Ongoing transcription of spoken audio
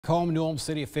Home, New Ulm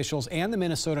City officials and the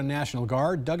Minnesota National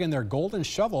Guard dug in their golden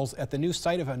shovels at the new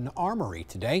site of an armory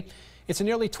today. It's a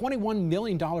nearly $21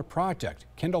 million project.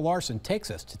 Kendall Larson takes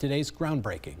us to today's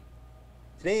groundbreaking.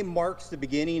 Today marks the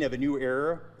beginning of a new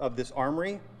era of this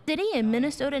armory. City and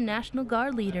Minnesota National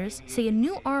Guard leaders say a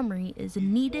new armory is a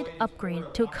needed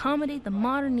upgrade to accommodate the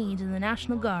modern needs of the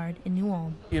National Guard in New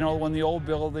Ulm. You know, when the old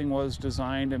building was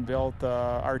designed and built, the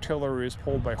artillery was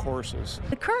pulled by horses.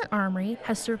 The current armory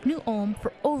has served New Ulm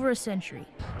for over a century.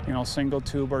 You know, single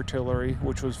tube artillery,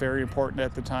 which was very important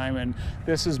at the time, and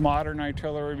this is modern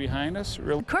artillery behind us.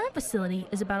 The current facility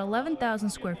is about 11,000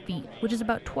 square feet, which is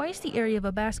about twice the area of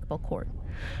a basketball court.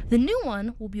 The new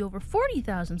one will be over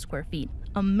 40,000 square feet,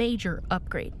 a major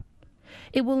upgrade.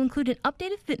 It will include an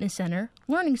updated fitness center,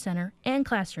 learning center, and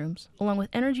classrooms, along with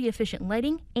energy-efficient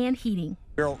lighting and heating.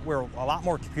 We're a lot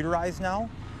more computerized now,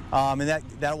 and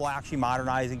that will actually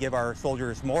modernize and give our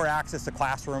soldiers more access to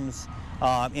classrooms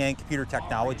and computer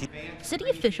technology. City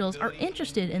officials are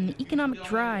interested in the economic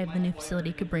drive the new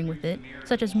facility could bring with it,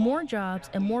 such as more jobs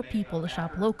and more people to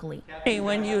shop locally.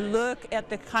 When you look at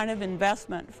the kind of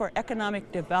investment for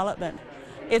economic development,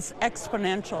 it's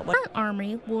exponential. The current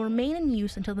armory will remain in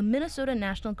use until the Minnesota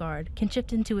National Guard can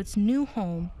shift into its new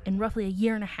home in roughly a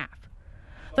year and a half.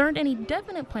 There aren't any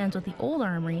definite plans with the old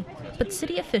armory, but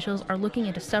city officials are looking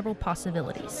into several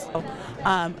possibilities.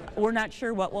 We're not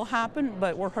sure what will happen,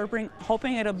 but we're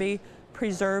hoping it'll be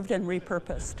preserved and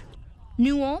repurposed.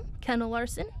 New Ulm, Kendall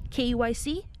Larson,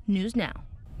 KUIC News Now.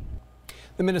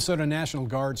 The Minnesota National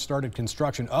Guard started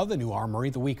construction of the new armory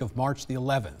the week of March the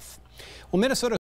 11th. Well, Minnesota